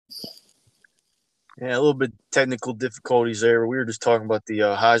Yeah, a little bit technical difficulties there. We were just talking about the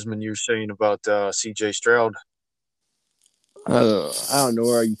Heisman you were saying about C.J. Stroud. I don't know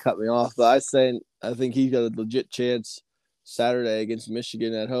where you cut me off, but I think he's got a legit chance Saturday against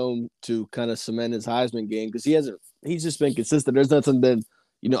Michigan at home to kind of cement his Heisman game because he's just been consistent. There's nothing been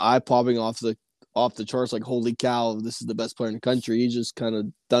eye popping off the charts like holy cow, this is the best player in the country. He's just kind of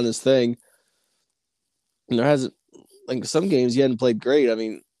done his thing. And there hasn't like some games he hadn't played great. I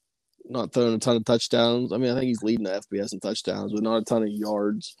mean, not throwing a ton of touchdowns. I mean, I think he's leading the FBS in touchdowns, but not a ton of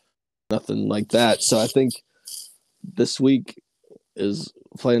yards, nothing like that. So I think this week is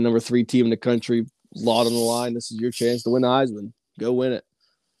playing number 3 team in the country, lot on the line. This is your chance to win the Heisman. Go win it.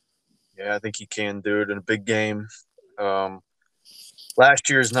 Yeah, I think he can do it in a big game. Um, Last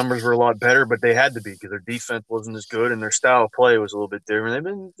year's numbers were a lot better, but they had to be because their defense wasn't as good and their style of play was a little bit different.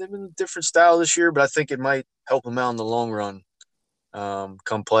 They've been a different style this year, but I think it might help them out in the long run.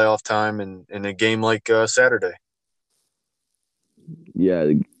 Come playoff time and in a game like Saturday. Yeah,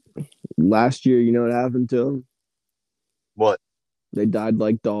 last year, you know what happened to them? What? They died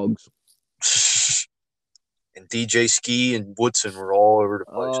like dogs. And DJ Ski and Woodson were all over the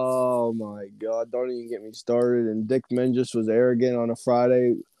place. Oh my God! Don't even get me started. And Dick Menges was arrogant on a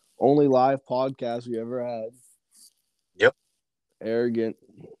Friday, only live podcast we ever had. Yep. Arrogant,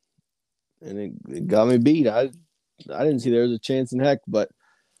 and it got me beat. I didn't see there was a chance in heck, but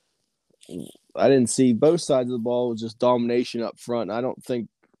I didn't see both sides of the ball was just domination up front. I don't think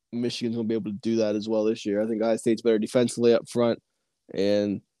Michigan's going to be able to do that as well this year. I think Ohio State's better defensively up front,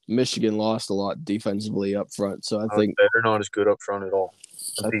 and Michigan lost a lot defensively up front. So They're not as good up front at all.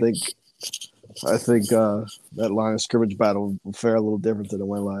 I think I think that line of scrimmage battle will fare a little different than it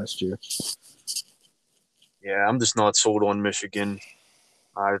went last year. Yeah, I'm just not sold on Michigan.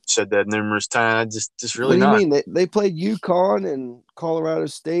 I've said that numerous times. Just What really do you not. mean? They played UConn and Colorado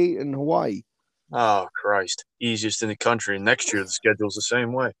State and Hawaii. Oh Christ, easiest in the country. And next year the schedule's the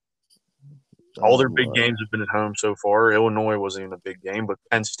same way. All Oh their big my! games have been at home so far. Illinois wasn't even a big game, but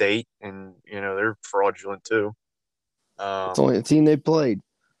Penn State and they're fraudulent too. It's Um, only a team they played.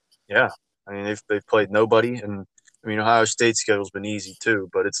 yeah, I mean they've played nobody, and I mean Ohio State's schedule's been easy too,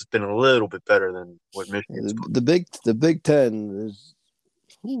 but it's been a little bit better than what Michigan's. The Big Ten is.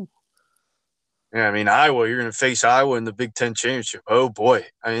 Whew. Yeah, I mean Iowa. You're going to face Iowa in the Big Ten championship. Oh boy!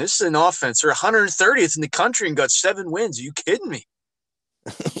 I mean this is an offense. They're 130th in the country and got 7 wins. Are you kidding me?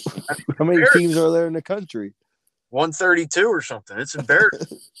 How many teams are there in the country? 132 or something. It's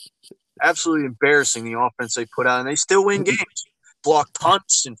embarrassing. Absolutely embarrassing the offense they put out, and they still win games. Block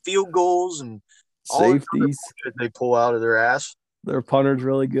punts and field goals and all the other Safeties. bullshit they pull out of their ass. Their punter's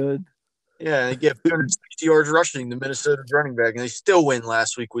really good. Yeah, they get 260 yards rushing to Minnesota's running back, and they still win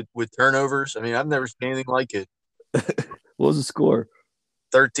last week with turnovers. I mean, I've never seen anything like it. What was the score?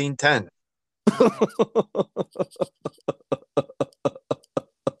 13-10.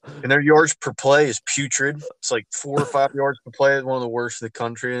 And their yards per play is putrid. It's like 4 or 5 yards per play. It's one of the worst in the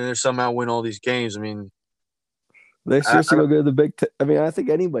country, and they somehow win all these games. I mean, They I, seriously go to the Big Ten. I mean, I think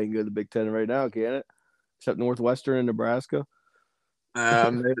anybody can go to the Big Ten right now, can it? Except Northwestern and Nebraska.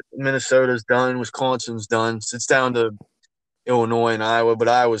 Minnesota's done. Wisconsin's done. It's down to Illinois and Iowa, but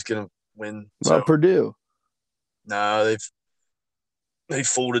Iowa's going to win. Well, So Purdue. no, they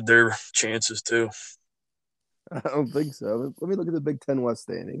folded their chances too. I don't think so. Let me look at the Big Ten West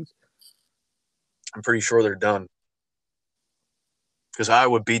standings. I'm pretty sure they're done because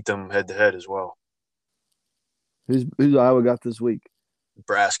Iowa beat them head to head as well. Who's Iowa got this week?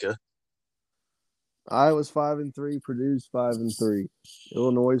 Nebraska. Iowa's 5-3. Purdue's 5-3.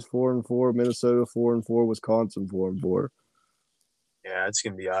 Illinois 4-4. Minnesota 4-4. Wisconsin 4-4. Yeah, it's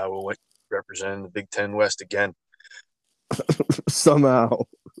going to be Iowa representing the Big Ten West again, Somehow.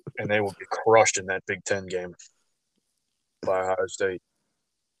 and they will get crushed in that Big Ten game by Ohio State.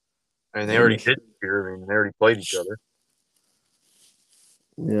 I mean, they already did here. I mean, they already played each other.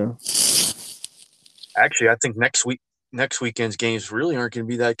 Yeah. Actually, I think next weekend's games really aren't going to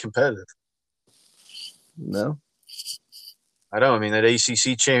be that competitive. No. I don't. I mean, that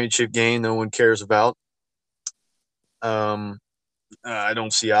ACC championship game, no one cares about. Um, I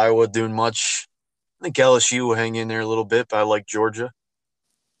don't see Iowa doing much. I think LSU will hang in there a little bit, but I like Georgia.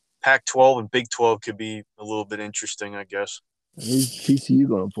 Pac-12 and Big 12 could be a little bit interesting, I guess. Who's TCU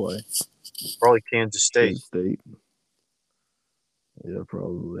going to play? Probably Kansas State. State. Yeah,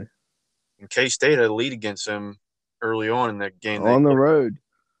 probably. And K-State had a lead against them early on in that game. On the road.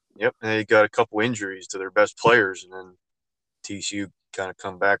 Yep, and they got a couple injuries to their best players, and then TCU kind of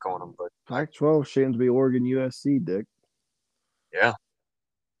come back on them. But Pac-12 shams to be Oregon USC, Dick. yeah.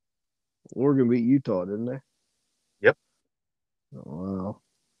 Oregon beat Utah, didn't they? Yep. Oh, wow.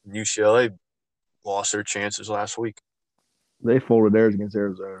 UCLA lost their chances last week. They folded theirs against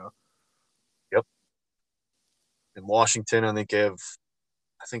Arizona. Yep. And Washington, I think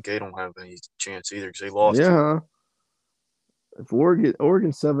they don't have any chance either because they lost. Yeah. If Oregon's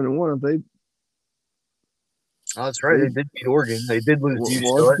 7-1, if they Oh, that's right. They did beat Oregon. They did lose to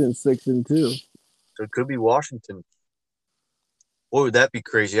UCLA. Washington's 6-2. So it could be Washington. What would that be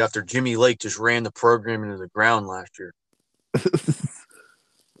crazy after Jimmy Lake just ran the program into the ground last year?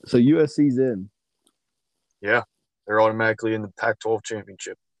 So USC's in. Yeah. They're automatically in the Pac-12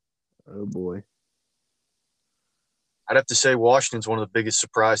 championship. Oh, boy. I'd have to say Washington's one of the biggest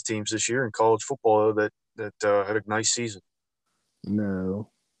surprise teams this year in college football, though, that had a nice season. No.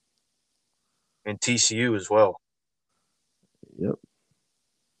 And TCU as well. Yep.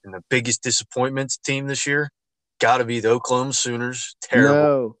 And the biggest disappointments team this year got to be the Oklahoma Sooners. Terrible.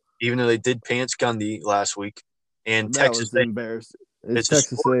 No. Even though they did pants Gundy last week. And That Texas was embarrassing. It's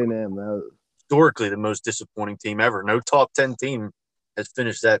Texas A&M. Historically the most disappointing team ever. No top 10 team has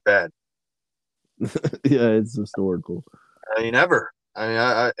finished that bad. Yeah, it's historical. I mean, ever. I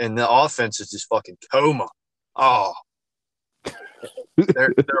mean, and the offense is just fucking coma. Oh.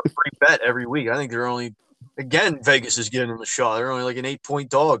 They're a free bet every week. I think they're only – again, Vegas is giving them a shot. They're only like an 8-point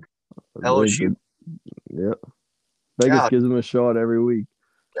dog. LSU. Yep. Vegas gives them a shot every week.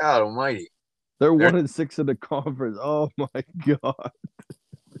 God almighty. They're 1-6 in the conference. Oh, my God.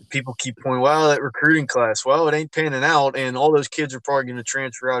 People keep pointing, wow, that recruiting class. Well, it ain't panning out, and all those kids are probably going to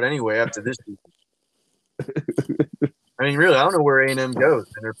transfer out anyway after this season. I mean, really, I don't know where A&M goes.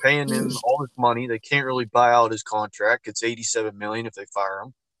 And they're paying him all this money. They can't really buy out his contract. It's $87 million if they fire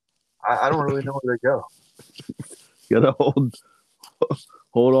him. I don't really know where they go. You got to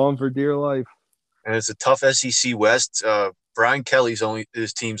hold on for dear life. And it's a tough SEC West. Brian Kelly's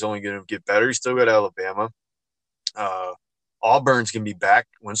his team's only going to get better. He's still got Alabama. Auburn's going to be back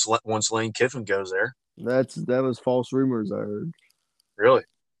once Lane Kiffin goes there. That was false rumors I heard. Really?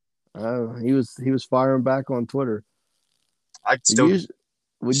 He was firing back on Twitter.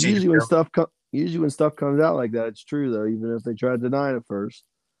 Usually when stuff comes out like that, it's true though. Even if they try to deny it at first.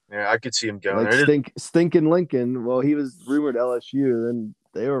 Yeah, I could see him going. Like stinking Lincoln. Well, he was rumored LSU, then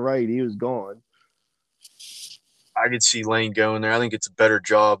they were right. He was gone. I could see Lane going there. I think it's a better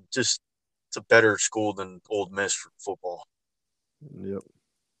job. Just it's a better school than Ole Miss for football. Yep.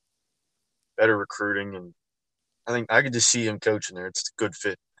 Better recruiting, and I think I could just see him coaching there. It's a good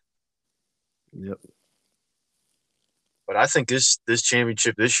fit. Yep. But I think this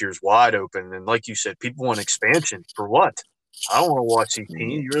championship this year is wide open, and like you said, people want expansion for what? I don't want to watch these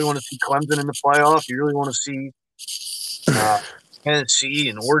teams. You really want to see Clemson in the playoff? You really want to see Tennessee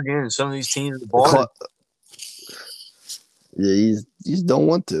and Oregon and some of these teams at the bottom? Yeah, you just don't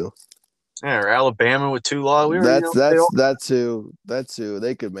want to. Yeah, or Alabama with two laws. That's who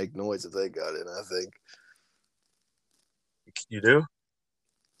they could make noise if they got in. I think. You do?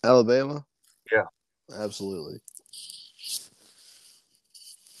 Alabama? Yeah, absolutely.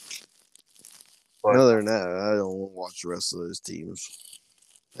 But other than that, I don't want to watch the rest of those teams.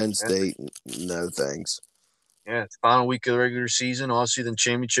 Penn State, no thanks. Yeah, it's final week of the regular season. Obviously, then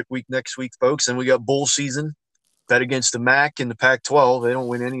championship week next week, folks. Then we got bowl season. Bet against the MAC and the Pac-12. They don't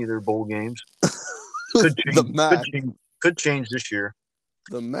win any of their bowl games. Could change. The MAC. Could change this year.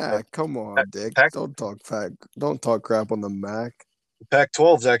 The MAC. Come on, Dick. Don't talk crap on the MAC. The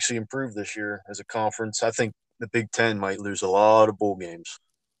Pac-12's actually improved this year as a conference. I think the Big Ten might lose a lot of bowl games.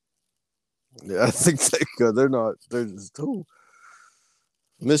 Yeah, I think they could. They're just too.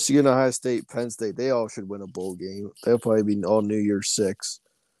 Michigan, Ohio State, Penn State, they all should win a bowl game. They'll probably be all New Year's 6.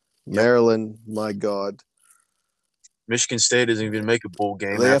 Yep. Maryland, my God. Michigan State doesn't even make a bowl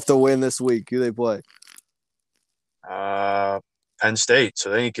game. They have to win this week. Who they play? Penn State, so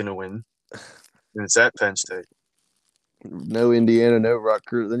they ain't going to win. And it's at Penn State. No Indiana, no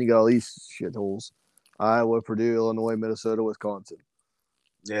Rutgers. Then you got all these shitholes. Iowa, Purdue, Illinois, Minnesota, Wisconsin.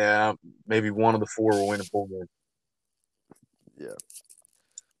 Yeah, maybe one of the 4 will win a bowl game. Yeah.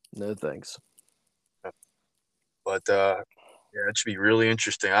 No thanks. But, yeah, it should be really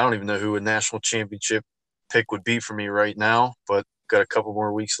interesting. I don't even know who a national championship pick would be for me right now, but got a couple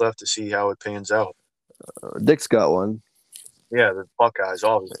more weeks left to see how it pans out. Dick's got one. Yeah, the Buckeyes,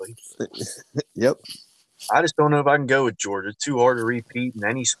 obviously. Yep. I just don't know if I can go with Georgia. It's too hard to repeat in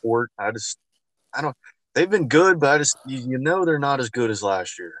any sport. I don't. They've been good, but you know they're not as good as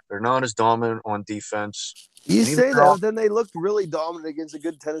last year. They're not as dominant on defense. You say that, but then they looked really dominant against a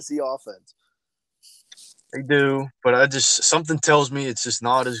good Tennessee offense. They do, but something tells me it's just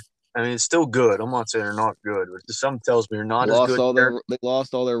not as. I mean, it's still good. I'm not saying they're not good, but just something tells me they're not as good. They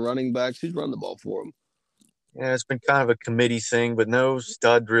lost all their running backs. Who's run the ball for them? Yeah, it's been kind of a committee thing, but no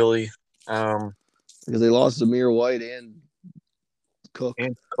stud really. because they lost Zamir White and Cook.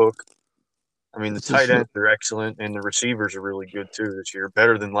 And Cook. I mean, the It's tight just ends are excellent, and the receivers are really good too this year,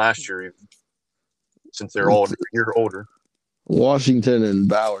 better than last year, even since they're all a year older. Washington and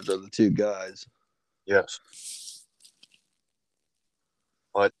Bowers are the two guys. Yes,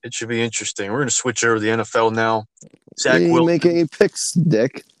 but it should be interesting. We're going to switch over to the NFL now. Zach You Wilson. make any picks,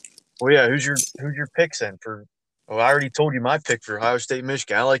 Dick? Well, yeah. Who's your picks then for? Well, I already told you my pick for Ohio State,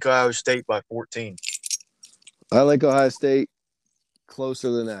 Michigan. I like Ohio State by 14. I like Ohio State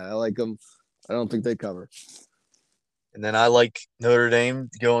closer than that. I like them. I don't think they cover. And then I like Notre Dame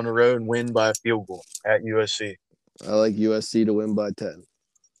to go on the road and win by a field goal at USC. I like USC to win by 10.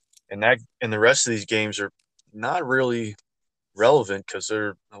 And the rest of these games are not really relevant because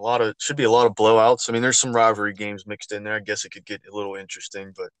should be a lot of blowouts. I mean, there's some rivalry games mixed in there. I guess it could get a little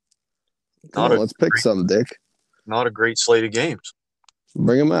interesting, but Let's pick some, Dick. Not a great slate of games.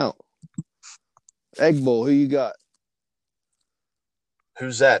 Bring them out. Egg Bowl, who you got?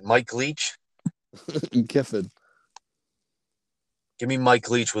 Who's that? Mike Leach? Kiffin. Give me Mike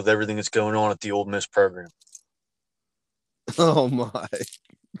Leach with everything that's going on at the Ole Miss program. Oh, my.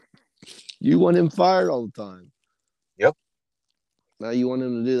 You want him fired all the time. Yep. Now you want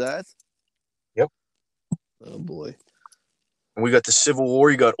him to do that? Yep. Oh, boy. And we got the Civil War.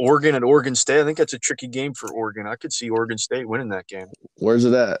 You got Oregon and Oregon State. I think that's a tricky game for Oregon. I could see Oregon State winning that game. Where's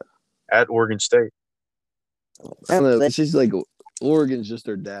it at? At Oregon State. I don't know. It's just like Oregon's just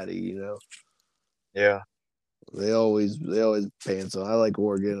their daddy, you know? Yeah. They always pants on. I like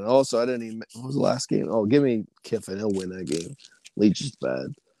Oregon. And also, what was the last game? Oh, give me Kiffin. He'll win that game. Leach is bad.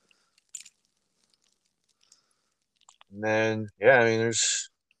 And then, I mean, there's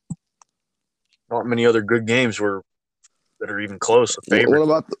not many other good games that are even close.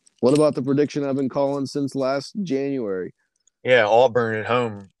 What about the prediction I've been calling since last January? Yeah, Auburn at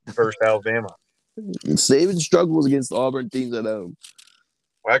home versus Alabama. Saban struggles against Auburn teams at home.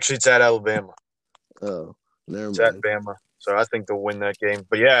 Well, actually, it's at Alabama. Oh, never mind. It's at Bama. So I think they'll win that game.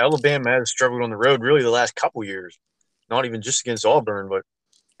 But, yeah, Alabama has struggled on the road really the last couple years. Not even just against Auburn, but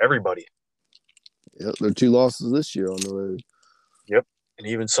everybody. Yep, their 2 losses this year on the road. Yep, and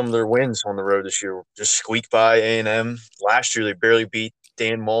even some of their wins on the road this year just squeaked by A&M. Last year they barely beat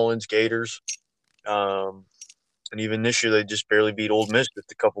Dan Mullen's Gators. And even this year they just barely beat Ole Miss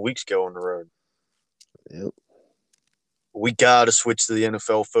just a couple weeks ago on the road. Yep. We got to switch to the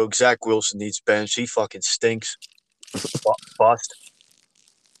NFL, folks. Zach Wilson needs bench. He fucking stinks. Bust.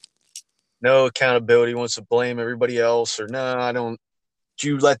 No accountability. Wants to blame everybody else. Or, no, I don't. Did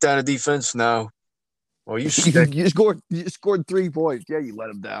you let down a defense? No. Well, you scored 3 points. Yeah, you let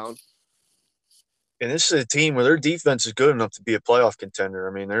them down. And this is a team where their defense is good enough to be a playoff contender.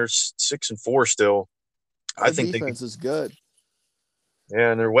 I mean, they're 6-4 still. I think defense is good.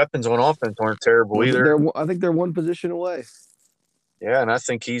 Yeah, and their weapons on offense aren't terrible either. I think they're one position away. Yeah, and I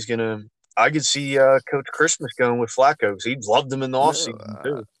think he's gonna. I could see Coach Christmas going with Flacco because he'd loved him in the offseason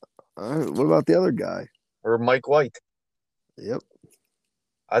too. What about the other guy? Or Mike White. Yep.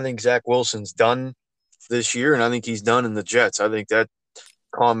 I think Zach Wilson's done this year, and I think he's done in the Jets. I think that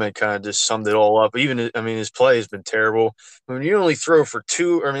comment kind of just summed it all up. His play has been terrible. I mean, you only throw for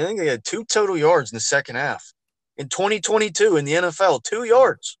 2. I think they had 2 total yards in the second half. In 2022 in the NFL, 2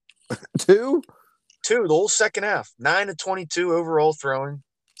 yards. 2? 2, the whole second half. 9-22 overall throwing,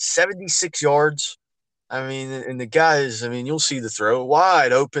 76 yards. I mean, and the guys, you'll see the throw.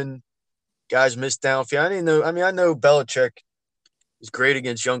 Wide open. Guys missed downfield. I know Belichick is great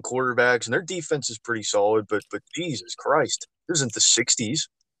against young quarterbacks, and their defense is pretty solid, but Jesus Christ, this isn't the 60s.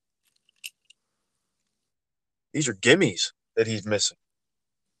 These are gimmies that he's missing.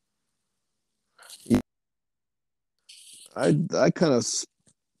 I kind of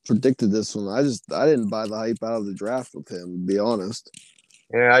predicted this one. I didn't buy the hype out of the draft with him, to be honest.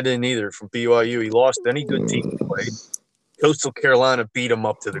 Yeah, I didn't either. From BYU, he lost any good team he played. Coastal Carolina beat him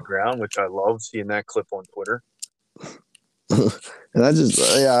up to the ground, which I love seeing that clip on Twitter. And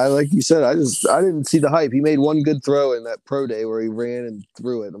like you said, I didn't see the hype. He made one good throw in that pro day where he ran and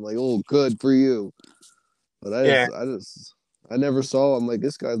threw it. I'm like, oh, good for you. But I never saw. I'm like,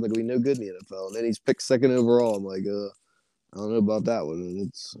 this guy's not gonna be no good in the NFL. And then he's picked 2nd overall. I'm like, I don't know about that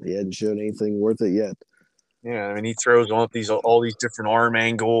one. He hadn't shown anything worth it yet. Yeah, he throws on all these different arm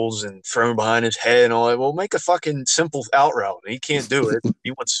angles and throwing behind his head and all that. Well, make a fucking simple out route. He can't do it.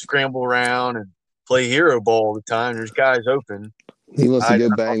 He wants to scramble around and play hero ball all the time. There's guys open. He wants to go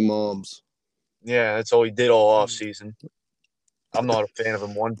bang moms. Yeah, that's all he did all off season. I'm not a fan of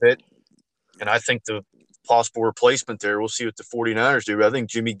him one bit. And I think the possible replacement there, we'll see what the 49ers do. But I think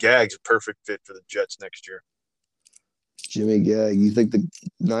Jimmy Gagg's a perfect fit for the Jets next year. Jimmy Gag. You think the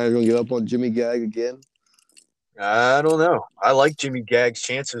Niners gonna give up on Jimmy Gag again? I don't know. I like Jimmy Gagg's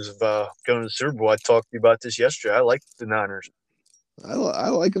chances of going to the Super Bowl. I talked to you about this yesterday. I like the Niners. I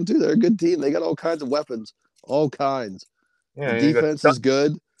like them too. They're a good team. They got all kinds of weapons, all kinds. The Yeah, you defense is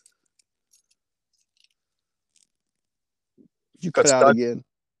good. You cut out again.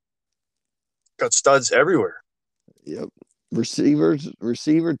 Got studs everywhere. Yep. Receiver,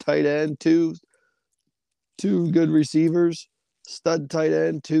 tight end, two good receivers, stud tight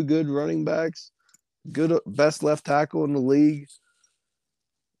end, two good running backs, good best left tackle in the league,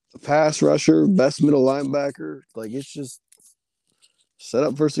 pass rusher, best middle linebacker. Like it's just set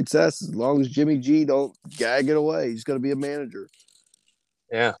up for success as long as Jimmy G don't gag it away. He's going to be a manager.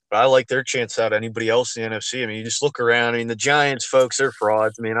 Yeah, but I like their chance out of anybody else in the NFC. I mean, you just look around. I mean, the Giants, folks, they're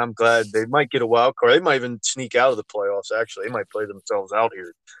frauds. I mean, I'm glad they might get a wild card. They might even sneak out of the playoffs, actually. They might play themselves out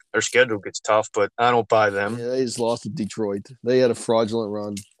here. Their schedule gets tough, but I don't buy them. Yeah, they just lost to Detroit. They had a fraudulent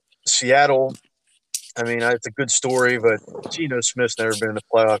run. Seattle, I mean, it's a good story, but Geno Smith's never been in a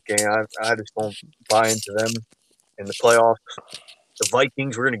playoff game. I just don't buy into them in the playoffs. The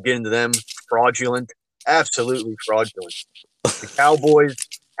Vikings, we're going to get into them. Fraudulent. Absolutely fraudulent. The Cowboys,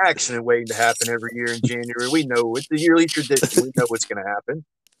 accident waiting to happen every year in January. We know it's the yearly tradition. We know what's going to happen.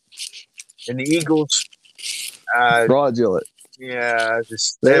 And the Eagles, fraudulent. Yeah,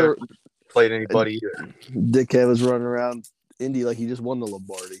 they haven't played anybody either. Dickhead was running around Indy like he just won the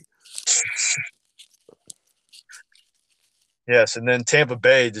Lombardi. Yes, and then Tampa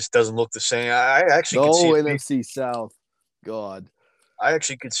Bay just doesn't look the same. I actually could see NFC South. God. I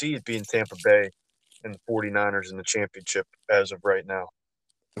actually could see it being Tampa Bay and the 49ers in the championship as of right now.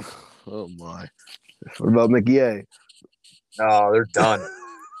 Oh, my. What about McYay? No, they're done.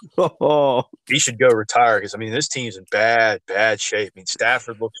 He should go retire because, I mean, this team's in bad shape. I mean,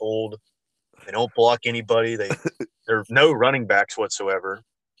 Stafford looks old. They don't block anybody. There are no running backs whatsoever.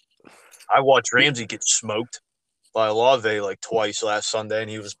 I watched Ramsey get smoked by Olave like twice last Sunday, and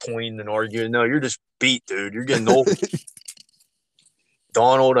he was pointing and arguing. No, you're just beat, dude. You're getting old.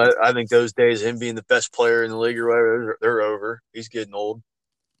 Donald, I think those days, him being the best player in the league or whatever, they're over. He's getting old.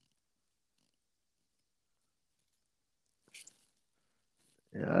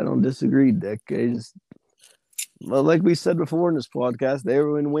 Yeah, I don't disagree, Dick. Well, like we said before in this podcast, they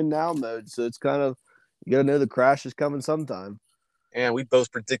were in win now mode, so it's kind of you got to know the crash is coming sometime. And we both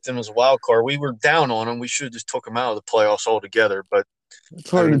predicted him as a wild card. We were down on him. We should have just took him out of the playoffs altogether. But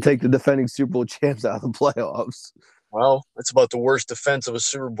it's hard to take the defending Super Bowl champs out of the playoffs. Well, it's about the worst defense of a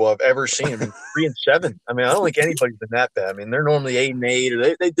Super Bowl I've ever seen. I mean, 3-7. I mean, I don't think anybody's been that bad. I mean, they're normally 8-8,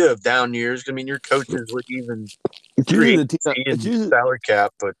 or they do have down years. I mean, your coaches would even salary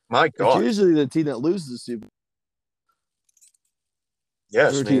cap, but my God, it's usually the team that loses the Super Bowl.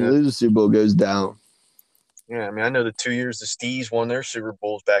 Yes, the team that loses the Super Bowl goes down. Yeah, I mean, I know the 2 years the Stees won their Super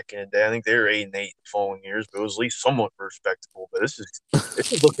Bowls back in the day. I think they were 8-8 the following years, but it was at least somewhat respectable. But this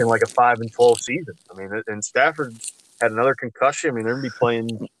is looking like a 5-12 season. I mean, and Stafford had another concussion. I mean, they're going to be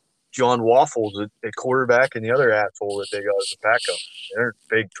playing John Waffles at quarterback and the other asshole that they got as a backup. They're in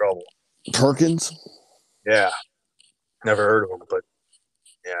big trouble. Perkins? Yeah. Never heard of him, but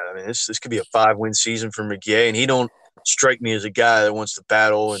yeah, I mean, this could be a 5-win season for McYay, and he don't strike me as a guy that wants to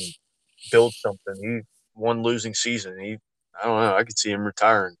battle and build something. He one losing season. I don't know. I could see him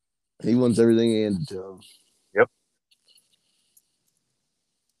retiring. He wants everything handed to him. Yep.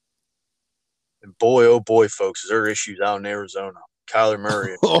 And boy, oh boy, folks, is there issues out in Arizona. Kyler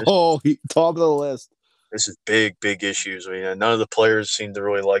Murray. Top of the list. This is big issues. I mean, none of the players seem to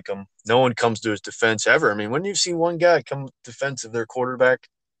really like him. No one comes to his defense ever. I mean, when you've seen one guy come defense of their quarterback,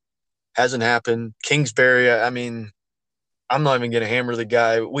 hasn't happened. Kingsbury, I mean, I'm not even going to hammer the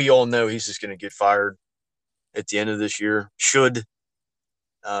guy. We all know he's just going to get fired at the end of this year. Should.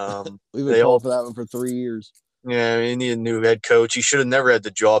 We've been calling for that one for 3 years. Yeah, he needed a new head coach. He should have never had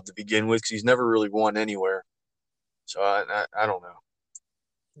the job to begin with because he's never really won anywhere. So I don't know.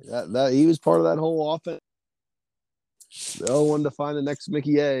 That he was part of that whole offense. They all wanted to find the next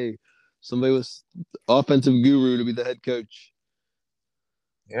McYay. Somebody was offensive guru to be the head coach.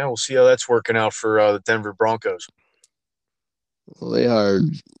 Yeah, we'll see how that's working out for the Denver Broncos. Well, they hired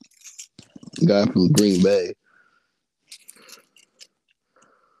a guy from Green Bay.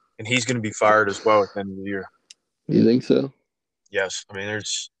 And he's going to be fired as well at the end of the year. You think so? Yes. I mean,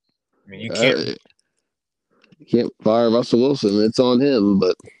 you can't fire Russell Wilson. It's on him,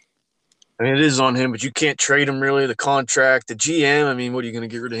 but I mean, it is on him, but you can't trade him really. The contract, the GM, I mean, what are you going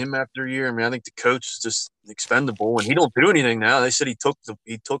to get rid of him after a year? I mean, I think the coach is just expendable, and he don't do anything now. They said he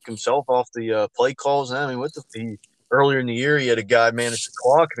took himself off the play calls. I mean, earlier in the year, he had a guy manage the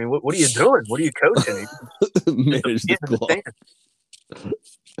clock. I mean, what are you doing? What are you coaching? Just a Manage the kid in the clock. stand.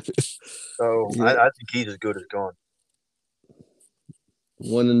 So Yeah. I think he's as good as gone.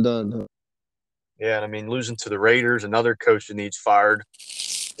 One and done. Huh? Yeah, and I mean, losing to the Raiders, another coach that needs fired,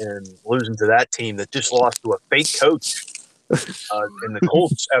 and losing to that team that just lost to a fake coach in the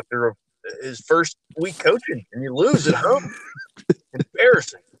Colts after his first week coaching, and you lose at home.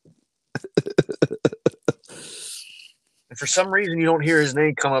 Embarrassing. And for some reason, you don't hear his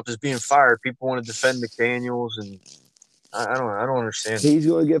name come up as being fired. People want to defend McDaniels, and I don't understand. He's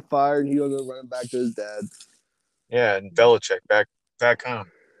going to get fired. He's going to go running back to his dad. Yeah, and Belichick back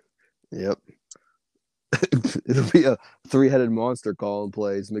home. Yep. It'll be a three-headed monster calling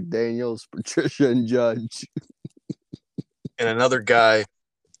plays. McDaniels, Patricia, and Judge. And another guy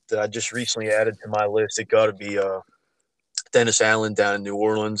that I just recently added to my list, it got to be Dennis Allen down in New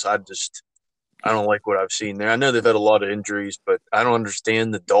Orleans. I don't like what I've seen there. I know they've had a lot of injuries, but I don't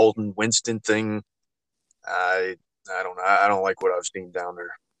understand the Dalton Winston thing. I don't know. I don't like what I've seen down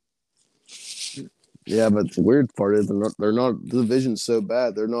there. Yeah, but the weird part is they're not the division's so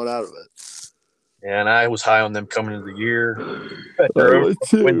bad. They're not out of it. Yeah, and I was high on them coming into the year. I was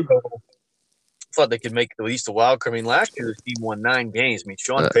too. Thought they could make at least a wild card. I mean, last year this team won 9 games. I mean,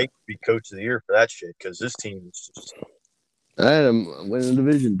 Sean Payton would be coach of the year for that shit because this team is just. I had them win the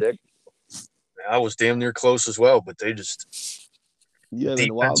division, Dick. I was damn near close as well, but they just. You have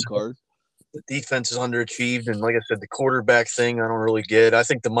a wild card. The defense is underachieved, and like I said, the quarterback thing I don't really get. I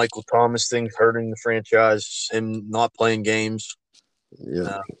think the Michael Thomas thing's hurting the franchise. Him not playing games.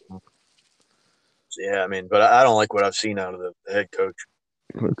 Yeah. Yeah, I mean, but I don't like what I've seen out of the head coach.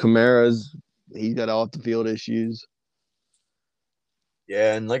 Kamara's he's got off the field issues.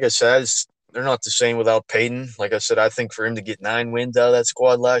 Yeah, and like I said, they're not the same without Payton. Like I said, I think for him to get 9 wins out of that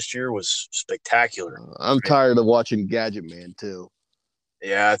squad last year was spectacular. I'm tired of watching Gadget Man too.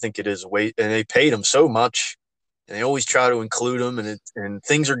 Yeah, I think it is a weight, and they paid him so much, and they always try to include him, and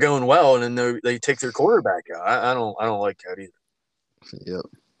things are going well, and then they take their quarterback out. I don't like that either. Yep.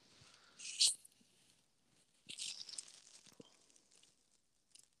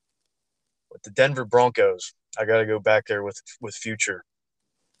 But the Denver Broncos, I got to go back there with Future.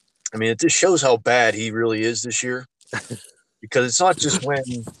 I mean, it just shows how bad he really is this year, because it's not just when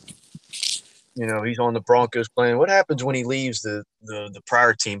he's on the Broncos playing. What happens when he leaves the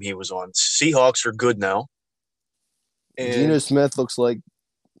prior team he was on? Seahawks are good now. And Geno Smith looks like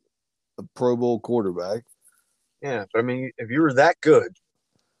a Pro Bowl quarterback. Yeah, but I mean, if you were that good,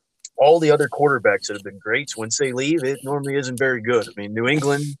 all the other quarterbacks that have been greats, once they leave, it normally isn't very good. I mean, New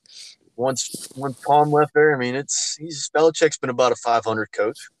England, once Tom left there, I mean, Belichick's been about a 500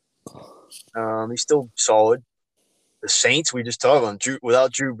 coach. He's still solid. The Saints, we just talked about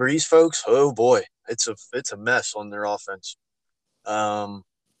without Drew Brees, folks. Oh boy, it's a mess on their offense.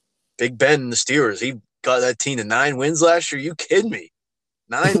 Big Ben and the Steelers, he got that team to 9 wins last year. You kidding me?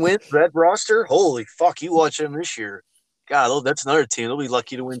 9 wins, that roster? Holy fuck! You watch them this year. God, that's another team. They'll be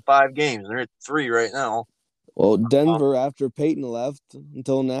lucky to win 5 games. They're at 3 right now. Well, Denver after Peyton left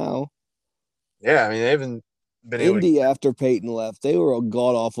until now. Yeah, I mean they haven't been Indy after Peyton left, they were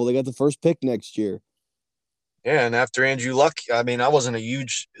god awful. They got the first pick next year. Yeah, and after Andrew Luck, I mean, I wasn't a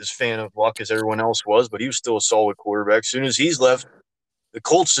huge fan of Luck as everyone else was, but he was still a solid quarterback. As soon as he's left, the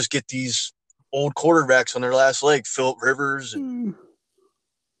Colts just get these old quarterbacks on their last leg. Phillip Rivers and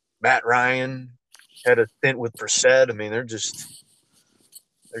Matt Ryan had a stint with Brissett. I mean, they're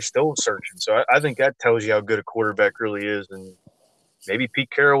still searching. So I think that tells you how good a quarterback really is. And maybe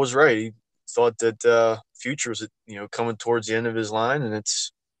Pete Carroll was right. He thought that Future was coming towards the end of his line, and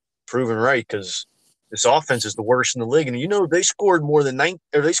it's proven right because this offense is the worst in the league. And they scored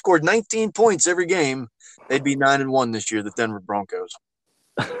they scored 19 points every game. They'd be 9-1 this year, the Denver Broncos.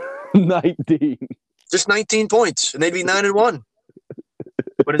 19. Just 19 points, and they'd be 9-1.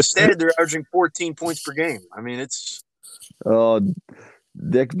 But instead, they're averaging 14 points per game. I mean, it's.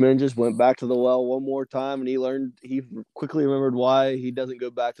 Dick Menges went back to the well one more time, and he quickly remembered why he doesn't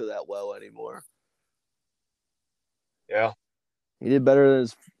go back to that well anymore. Yeah. He did better than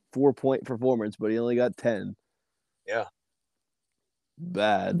his 4-point performance, but he only got 10. Yeah.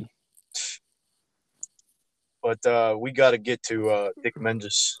 Bad. But we got to get to Dick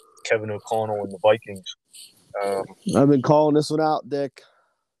Menges, Kevin O'Connell, and the Vikings. I've been calling this one out, Dick.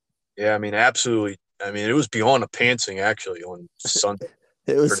 Yeah, I mean, absolutely. I mean, it was beyond a pantsing, actually, on Sunday.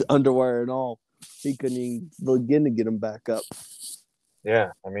 It was underwear and all. He couldn't even begin to get him back up.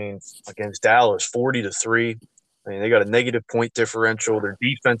 Yeah, I mean, against Dallas, 40-3. I mean, they got a negative point differential. Their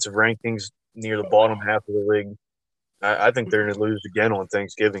defensive rankings near the bottom half of the league. I think they're going to lose again on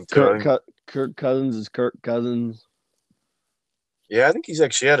Thanksgiving, too. Kirk Cousins is Kirk Cousins. Yeah, I think he's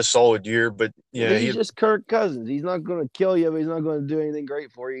actually had a solid year, but yeah, He's just Kirk Cousins. He's not going to kill you, but he's not going to do anything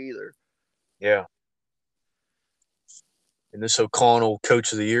great for you either. yeah. And this O'Connell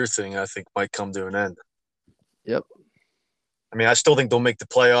Coach of the Year thing, I think, might come to an end. Yep. I mean, I still think they'll make the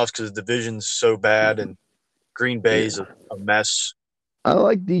playoffs because the division's so bad, and Green Bay's Yeah. a mess. I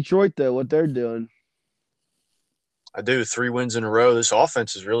like Detroit though. What they're doing. I do 3 wins in a row. This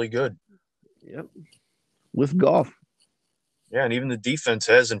offense is really good. Yep. With Goff. Yeah, and even the defense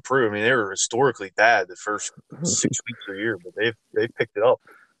has improved. I mean, they were historically bad the first 6 weeks of the year, but they've picked it up.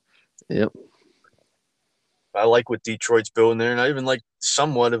 Yep. I like what Detroit's building there, and I even like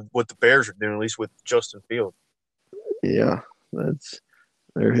somewhat of what the Bears are doing, at least with Justin Fields. Yeah.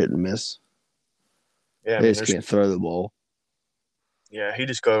 They're hit and miss. Yeah, I They mean, just can't throw the ball. yeah, he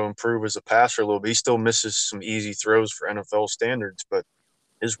just got to improve as a passer a little bit. He still misses some easy throws for NFL standards, but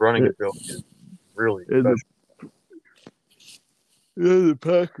his running ability is really And special. the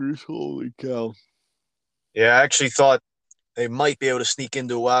Packers, holy cow. Yeah, I actually thought they might be able to sneak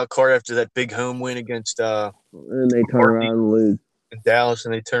into a wild card after that big home win against And they turn around and lose. in Dallas,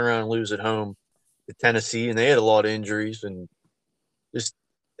 and they turn around and lose at home to Tennessee, and they had a lot of injuries and just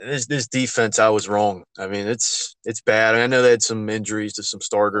this defense. I was wrong. I mean, it's bad. I know they had some injuries to some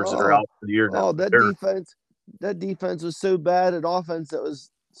starters that are out for the year now. That defense was so bad at offense that was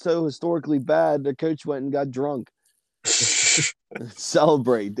so historically bad. Their coach went and got drunk.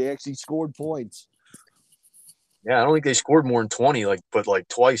 Celebrate. They actually scored points. Yeah, I don't think they scored more than 20, but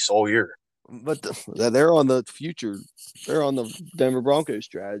twice all year. But they're on the future. They're on the Denver Broncos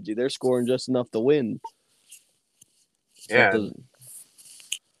strategy. They're scoring just enough to win. Yeah.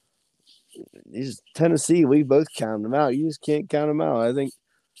 These Tennessee, we both count them out. You just can't count them out. I think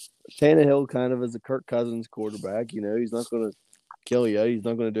Tannehill kind of is a Kirk Cousins quarterback. You know, he's not going to kill you. He's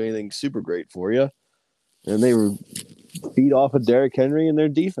not going to do anything super great for you. And they were beat off of Derrick Henry and their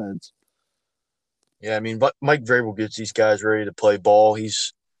defense. Yeah, I mean, but Mike Vrabel gets these guys ready to play ball.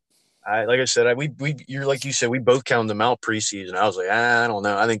 Like I said, you're like you said, we both counted them out preseason. I was like, I don't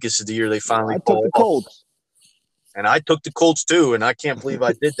know. I think this is the year they finally. I took the Colts. And I took the Colts too, and I can't believe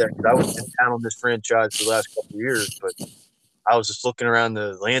I did that because I was down on this franchise for the last couple of years. But I was just looking around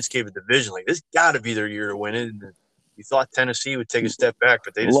the landscape of the division, like this got to be their year to win it. And you thought Tennessee would take a step back,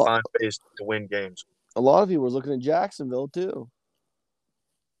 but they just find ways to win games. A lot of you were looking at Jacksonville too.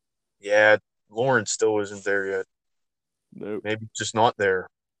 Yeah, Lawrence still isn't there yet. Nope. Maybe just not there.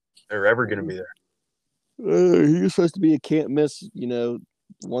 They're ever going to be there. He's supposed to be a can't miss,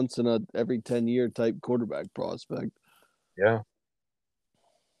 once in a every 10-year type quarterback prospect. Yeah.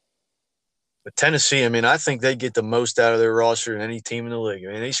 But Tennessee, I mean, I think they get the most out of their roster than any team in the league.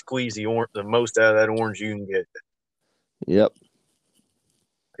 I mean, they squeeze the most out of that orange you can get. Yep.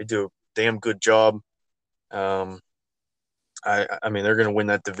 They do a damn good job. I mean, they're going to win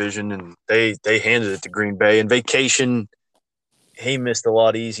that division, and they handed it to Green Bay. And Vacation, he missed a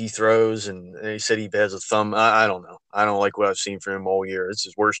lot of easy throws, and he said he has a thumb. I don't know. I don't like what I've seen from him all year. It's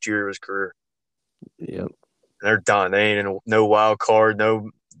his worst year of his career. Yep. They're done. They ain't no wild card,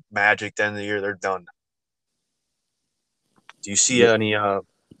 no magic at the end of the year. They're done. Do you see any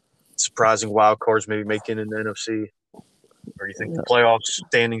surprising wild cards maybe making in the NFC? Or do you think the playoff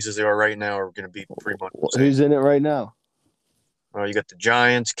standings as they are right now are going to be pretty much the same? Who's in it right now? You got the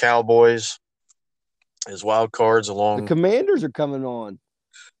Giants, Cowboys as wild cards The Commanders are coming on.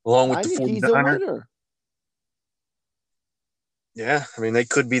 Along with the 49ers. He's a winner. Yeah, I mean, they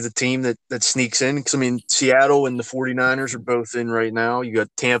could be the team that sneaks in. Because, I mean, Seattle and the 49ers are both in right now. You got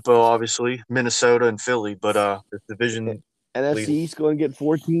Tampa, obviously, Minnesota, and Philly. But the division NFC East going to get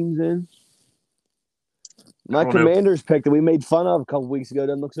 4 teams in. My Commanders pick that we made fun of a couple weeks ago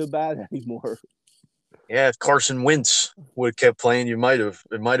doesn't look so bad anymore. Yeah, if Carson Wentz would have kept playing, it might have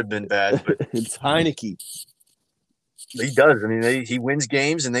been bad. But it's Heineke. He does. I mean, he wins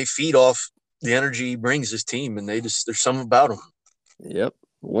games, and they feed off the energy he brings his team, and there's something about him. Yep.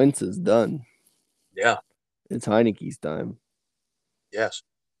 Wentz is done. Yeah. It's Heineke's time. Yes.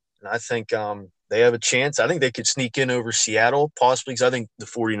 And I think they have a chance. I think they could sneak in over Seattle, possibly, because I think the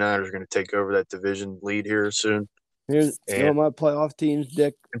 49ers are going to take over that division lead here soon. You want my playoff teams,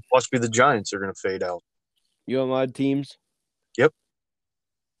 Dick? And possibly the Giants are going to fade out. You want my teams? Yep.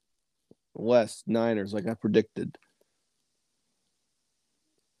 West, Niners, like I predicted.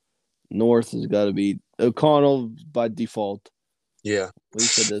 North has got to be O'Connell by default. Yeah. We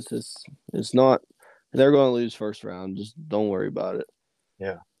said this. It's not. They're going to lose first round. Just don't worry about it.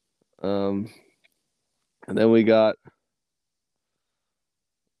 Yeah. And then we got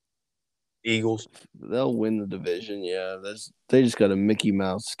Eagles. They'll win the division. Yeah. They just got a Mickey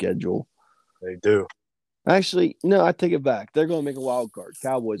Mouse schedule. They do. Actually, no, I take it back. They're going to make a wild card.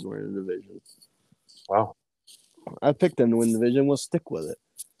 Cowboys were in the division. Wow. I picked them to win the division. We'll stick with it.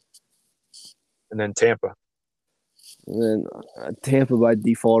 And then Tampa. And then Tampa by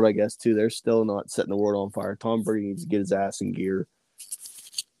default, I guess, too. They're still not setting the world on fire. Tom Brady needs to get his ass in gear.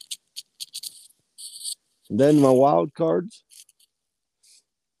 And then my wild cards,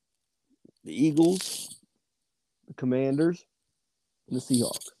 the Eagles, the Commanders, and the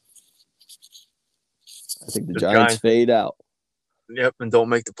Seahawks. I think the Giants fade out. Yep, and don't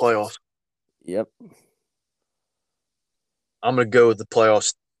make the playoffs. Yep. I'm going to go with the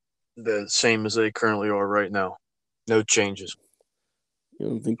playoffs the same as they currently are right now. No changes. You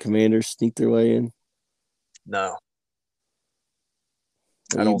don't think Commanders sneak their way in? No.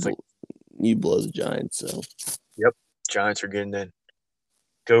 I don't think. You blow the Giants, so. Yep, Giants are getting in.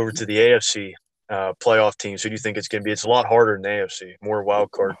 Go over to the AFC playoff teams. Who do you think it's going to be? It's a lot harder in the AFC. More wild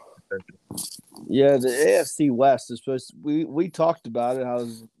card. Yeah, the AFC West is supposed to, we talked about it, how,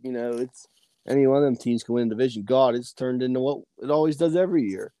 it's any one of them teams can win the division. God, it's turned into what it always does every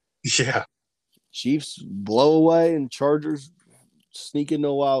year. Yeah. Chiefs blow away and Chargers sneak into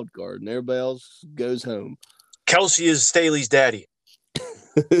a wild card, and everybody else goes home. Kelsey is Staley's daddy.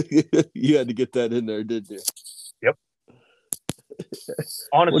 You had to get that in there, didn't you? Yep.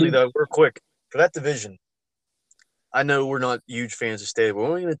 Honestly, though, real quick, for that division, I know we're not huge fans of Staley, but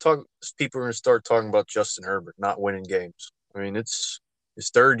we're going to talk. People are going to start talking about Justin Herbert not winning games. I mean, it's his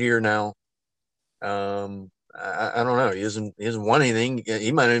third year now. I don't know. He hasn't won anything.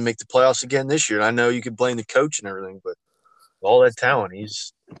 He might even make the playoffs again this year. I know you could blame the coach and everything, but all that talent,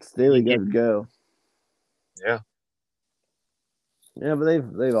 Staley got to go. Yeah. Yeah, but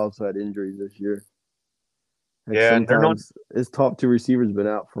they've also had injuries this year. Yeah, sometimes his top two receivers been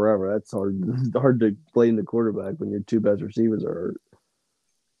out forever. That's hard. It's hard to blame the quarterback when your two best receivers are hurt.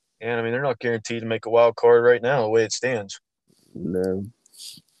 And I mean, they're not guaranteed to make a wild card right now, the way it stands. No.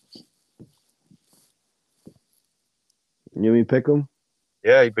 You want me to pick them?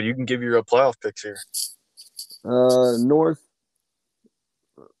 Yeah, but you can give your playoff picks here. North.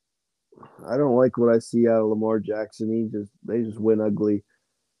 I don't like what I see out of Lamar Jackson. They just win ugly.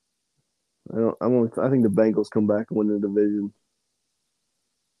 I think the Bengals come back and win the division.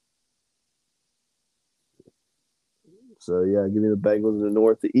 So yeah, give me the Bengals in the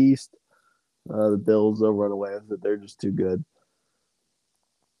North. The East, the Bills, they'll run away with it. They're just too good.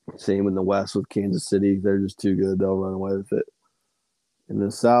 Same in the West with Kansas City. They're just too good. They'll run away with it. In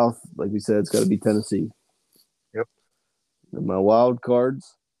the South, like we said, it's got to be Tennessee. Yep. And my wild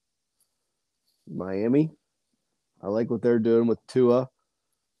cards, Miami. I like what they're doing with Tua.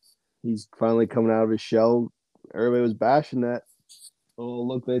 He's finally coming out of his shell. Everybody was bashing that. Oh,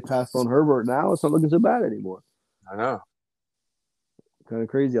 look, they passed on Herbert. Now it's not looking so bad anymore. I know. Kind of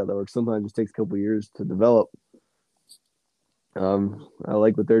crazy how that works. Sometimes it just takes a couple of years to develop. I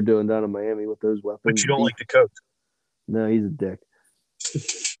like what they're doing down in Miami with those weapons. But you don't like the coach? No, he's a dick.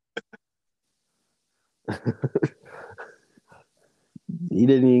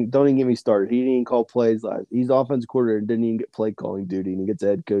 Don't even get me started. He didn't even call plays live. He's offensive coordinator and didn't even get play calling duty, and he gets a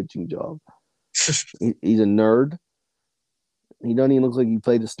head coaching job. He's a nerd. He doesn't even look like he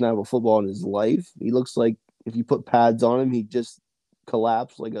played a snap of football in his life. He looks like if you put pads on him, he'd just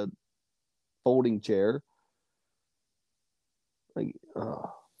collapse like a folding chair. Like,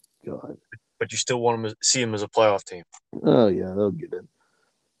 oh, God. But you still want him to see him as a playoff team. Oh, yeah, they'll get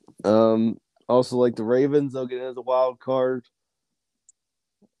in. Also, like the Ravens, they'll get in as a wild card.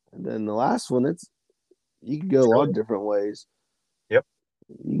 And then the last one, you can go a lot of different ways. Yep.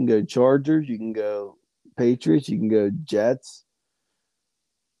 You can go Chargers. You can go Patriots. You can go Jets.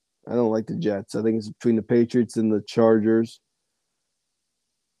 I don't like the Jets. I think it's between the Patriots and the Chargers.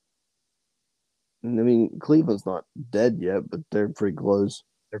 And I mean, Cleveland's not dead yet, but they're pretty close.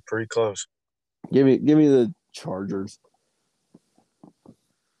 They're pretty close. Give me the Chargers.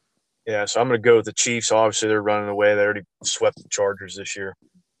 Yeah, so I'm going to go with the Chiefs. Obviously, they're running away. They already swept the Chargers this year.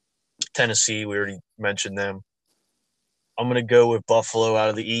 Tennessee, we already mentioned them. I'm going to go with Buffalo out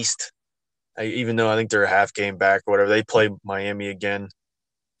of the East. Even though I think they're a half game back or whatever, they play Miami again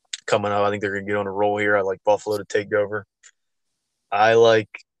coming up. I think they're going to get on a roll here. I like Buffalo to take over. I like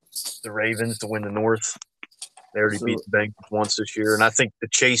the Ravens to win the North. They already beat the Bengals once this year. And I think the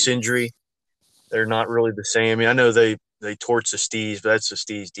Chase injury, they're not really the same. I mean, I know they torch the Stees, but that's the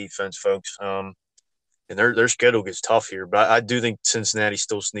Stees defense, folks. And their schedule gets tough here. But I do think Cincinnati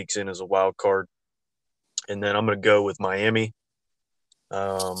still sneaks in as a wild card. And then I'm going to go with Miami.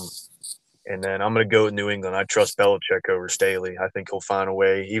 And then I'm going to go with New England. I trust Belichick over Staley. I think he'll find a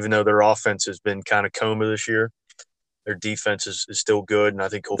way. Even though their offense has been kind of coma this year, their defense is still good, and I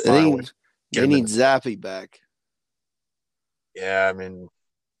think he'll find a way. They need Zappy back. Yeah, I mean,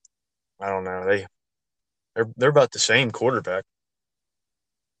 I don't know. They're about the same quarterback.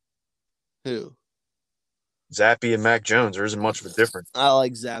 Who? Zappy and Mac Jones. There isn't much of a difference. I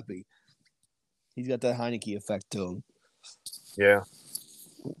like Zappy. He's got that Heineke effect to him. Yeah.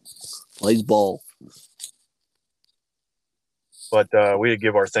 Plays ball. But we would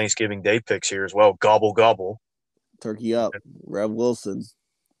give our Thanksgiving Day picks here as well. Gobble, gobble. Turkey up. Rev Wilson.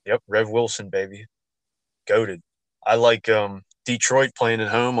 Yep, Rev Wilson, baby. Goated. I like Detroit playing at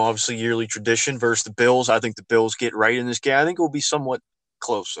home, obviously yearly tradition, versus the Bills. I think the Bills get right in this game. I think it will be somewhat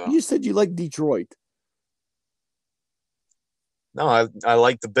close, though. You said you like Detroit. No, I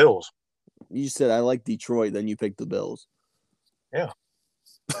like the Bills. You said I like Detroit, then you picked the Bills. Yeah.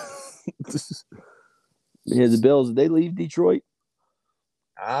 Yeah, the Bills, did they leave Detroit?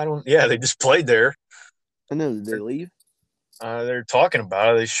 Yeah, they just played there. I know. Did they leave? They're talking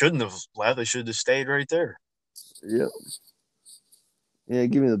about it. They shouldn't have left. They should have stayed right there. Yeah. Yeah,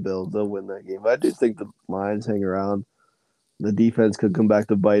 give me the Bills. They'll win that game. But I do think the Lions hang around. The defense could come back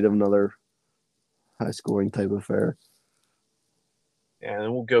to bite them, another high-scoring type affair. And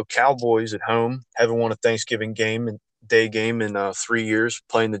then we'll go Cowboys at home. Haven't won a Thanksgiving Day game in 3 years,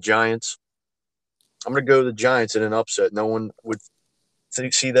 playing the Giants. I'm going to go the Giants in an upset. No one would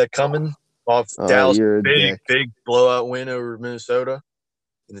see that coming. Off Dallas, big blowout win over Minnesota.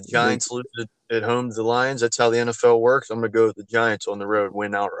 And the Giants lose at home to the Lions. That's how the NFL works. I'm going to go with the Giants on the road,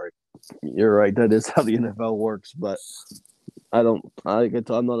 win outright. You're right. That is how the NFL works. But I'm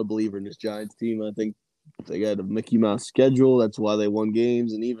not a believer in this Giants team. I think they got a Mickey Mouse schedule. That's why they won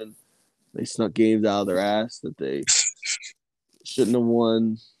games. And even they snuck games out of their ass that they shouldn't have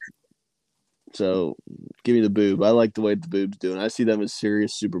won. So give me the Boob. I like the way the Boob's doing. I see them as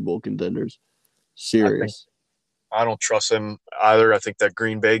serious Super Bowl contenders. Serious. I don't trust them either. I think that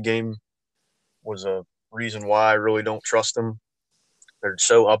Green Bay game was a reason why I really don't trust them. They're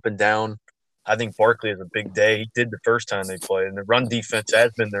so up and down. I think Barkley has a big day. He did the first time they played, and the run defense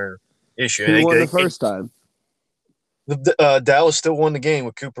has been their issue. Who won the first time? Dallas still won the game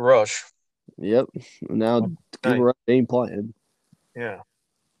with Cooper Rush. Yep. Now Cooper Rush ain't playing. Yeah.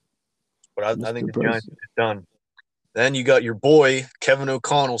 But I think the Giants is done. Then you got your boy, Kevin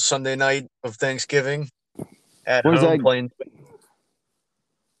O'Connell, Sunday night of Thanksgiving at home playing.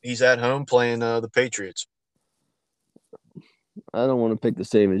 He's at home playing the Patriots. I don't want to pick the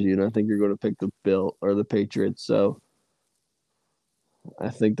same as you, and I think you're going to pick the Bill or the Patriots. So I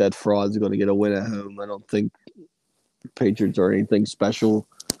think that fraud's going to get a win at home. I don't think the Patriots are anything special.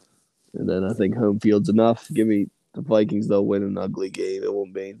 And then I think home field's enough. Give me the Vikings. They'll win an ugly game. It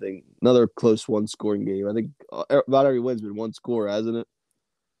won't be anything. Another close one-scoring game. I think about every win's been one score, hasn't it?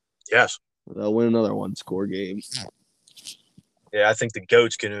 Yes. They'll win another one-score game. Yeah, I think the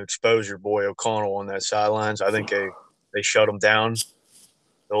GOAT's going to expose your boy O'Connell on that sidelines. I think they shut him down.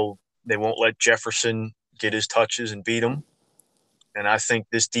 They won't let Jefferson get his touches and beat him. And I think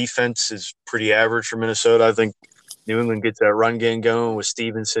this defense is pretty average for Minnesota. I think New England gets that run game going with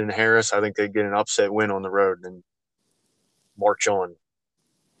Stevenson and Harris. I think they get an upset win on the road and march on.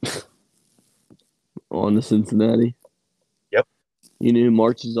 On to Cincinnati? Yep. You knew who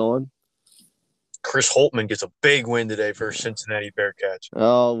marches on? Chris Holtmann gets a big win today for Cincinnati Bearcats.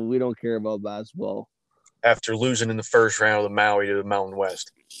 Oh, we don't care about basketball. After losing in the first round of the Maui to the Mountain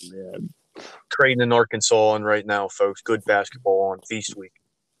West. Yeah. Creighton and Arkansas on right now, folks. Good basketball on Feast Week.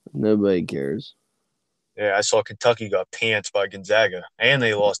 Nobody cares. Yeah, I saw Kentucky got pants by Gonzaga, and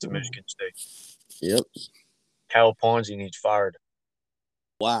they lost to Michigan State. Yep. Cal Ponzi needs fired.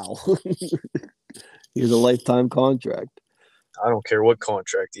 Wow. He has a lifetime contract. I don't care what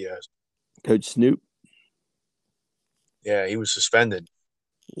contract he has. Coach Snoop? Yeah, he was suspended.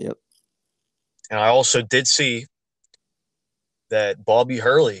 Yep. And I also did see that Bobby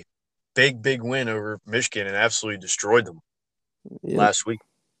Hurley, big win over Michigan and absolutely destroyed them last week.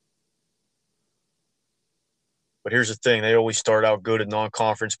 But here's the thing. They always start out good at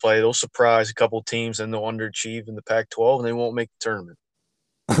non-conference play. They'll surprise a couple teams and they'll underachieve in the Pac-12 and they won't make the tournament.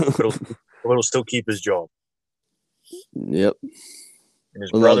 But it'll still keep his job. Yep. And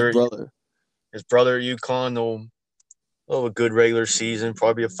his brother at UConn, they'll have a good regular season,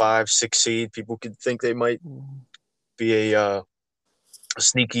 probably a 5-6 seed. People could think they might be a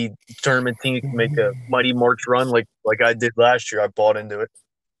sneaky tournament team, make a mighty March run like I did last year. I bought into it.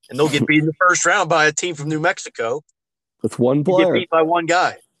 And they'll get beat in the first round by a team from New Mexico. With one player. Get beat by one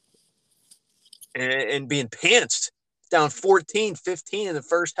guy. And being pantsed down 14-15 in the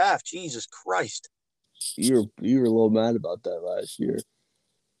first half. Jesus Christ. You were a little mad about that last year.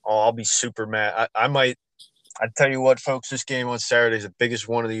 Oh, I'll be super mad. I tell you what, folks, this game on Saturday is the biggest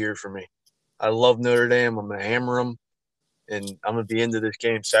one of the year for me. I love Notre Dame. I'm gonna hammer them, and I'm gonna be into this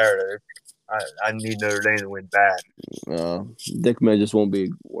game Saturday. I need Notre Dame to win bad. Dick May just won't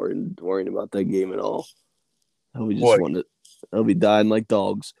be worrying about that game at all. He'll be just What? wanting it. They'll be dying like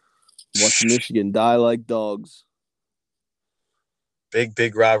dogs. Watch Michigan die like dogs.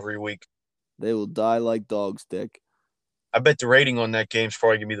 Big rivalry week. They will die like dogs, Dick. I bet the rating on that game is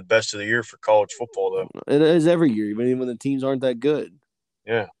probably gonna be the best of the year for college football, though. It is every year, even when the teams aren't that good.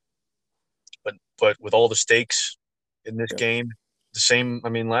 Yeah, but with all the stakes in this game, the same. I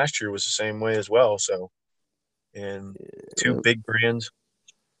mean, last year was the same way as well. So, and two big brands.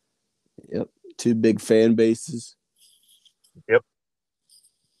 Yep, two big fan bases. Yep.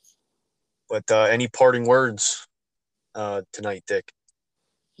 But any parting words tonight, Dick?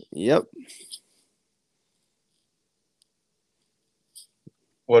 Yep.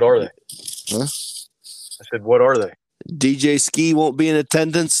 What are they? Huh? I said, what are they? DJ Ski won't be in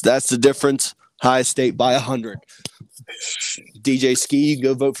attendance. That's the difference. High State by 100. DJ Ski, you can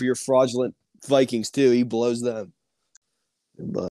go vote for your fraudulent Vikings too. He blows them. But